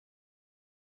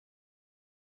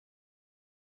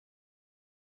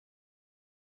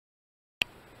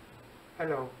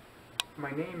Hello,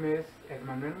 my name is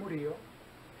Edmanuel Murillo,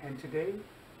 and today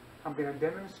I'm going to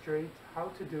demonstrate how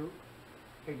to do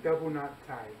a double knot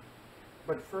tie.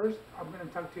 But first, I'm going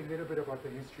to talk to you a little bit about the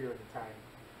history of the tie.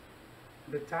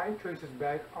 The tie traces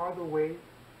back all the way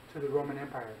to the Roman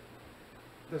Empire.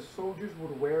 The soldiers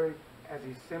would wear it as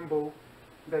a symbol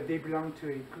that they belonged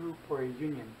to a group or a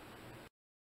union.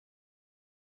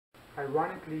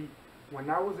 Ironically, when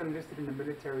I was enlisted in the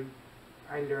military,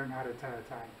 I learned how to tie a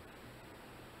tie.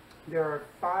 There are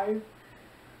 5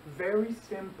 very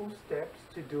simple steps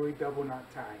to do a double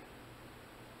knot tie.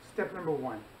 Step number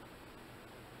 1.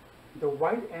 The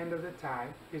white end of the tie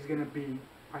is going to be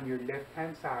on your left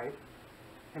hand side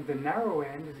and the narrow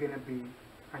end is going to be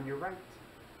on your right.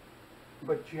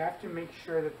 But you have to make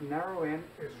sure that the narrow end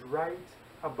is right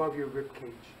above your rib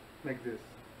cage, like this.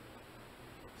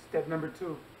 Step number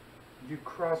 2. You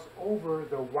cross over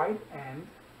the white end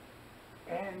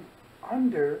and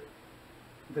under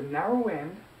the narrow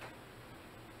end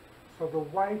so the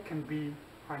white can be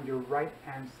on your right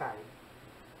hand side.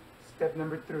 Step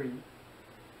number 3,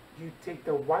 you take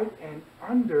the white end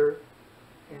under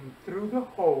and through the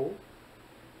hole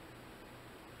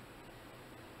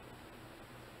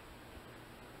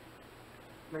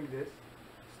like this.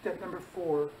 Step number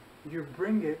 4, you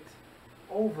bring it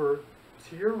over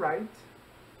to your right.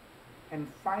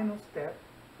 And final step,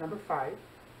 number 5,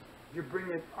 you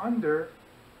bring it under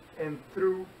and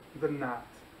through the knot,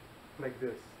 like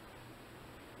this.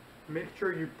 Make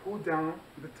sure you pull down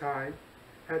the tie,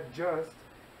 adjust,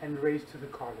 and raise to the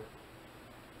collar,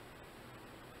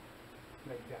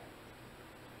 like that.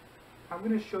 I'm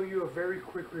going to show you a very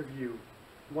quick review,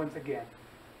 once again.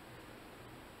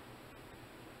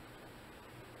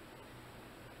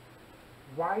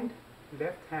 Wide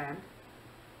left hand,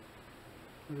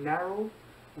 narrow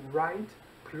right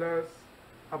plus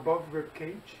above rib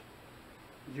cage,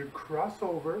 you cross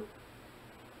over,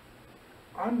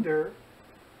 under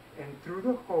and through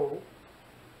the hole,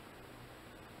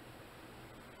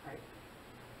 right.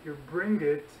 You bring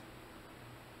it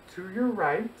to your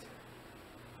right,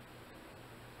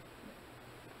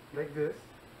 like this,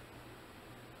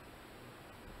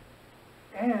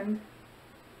 and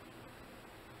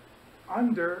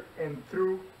under and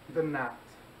through the knot,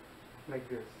 like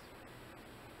this.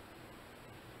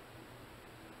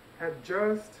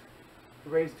 Adjust,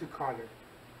 raise to collar.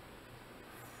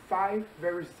 5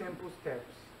 very simple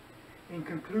steps. In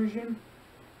conclusion,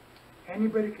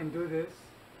 anybody can do this.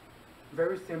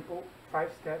 Very simple,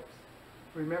 5 steps.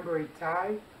 Remember, a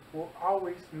tie will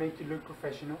always make you look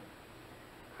professional.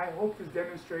 I hope this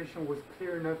demonstration was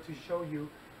clear enough to show you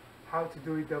how to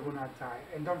do a double knot tie.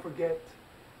 And don't forget,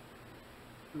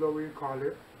 lower your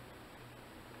collar.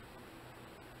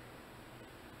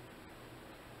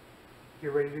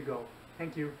 You're ready to go.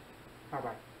 Thank you.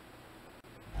 Bye-bye.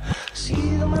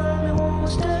 See the man that won't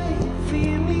stay for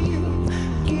you,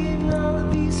 getting all the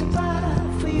peace of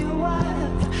pie for your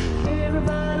wife.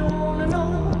 Everybody wanna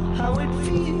know how it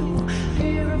feels.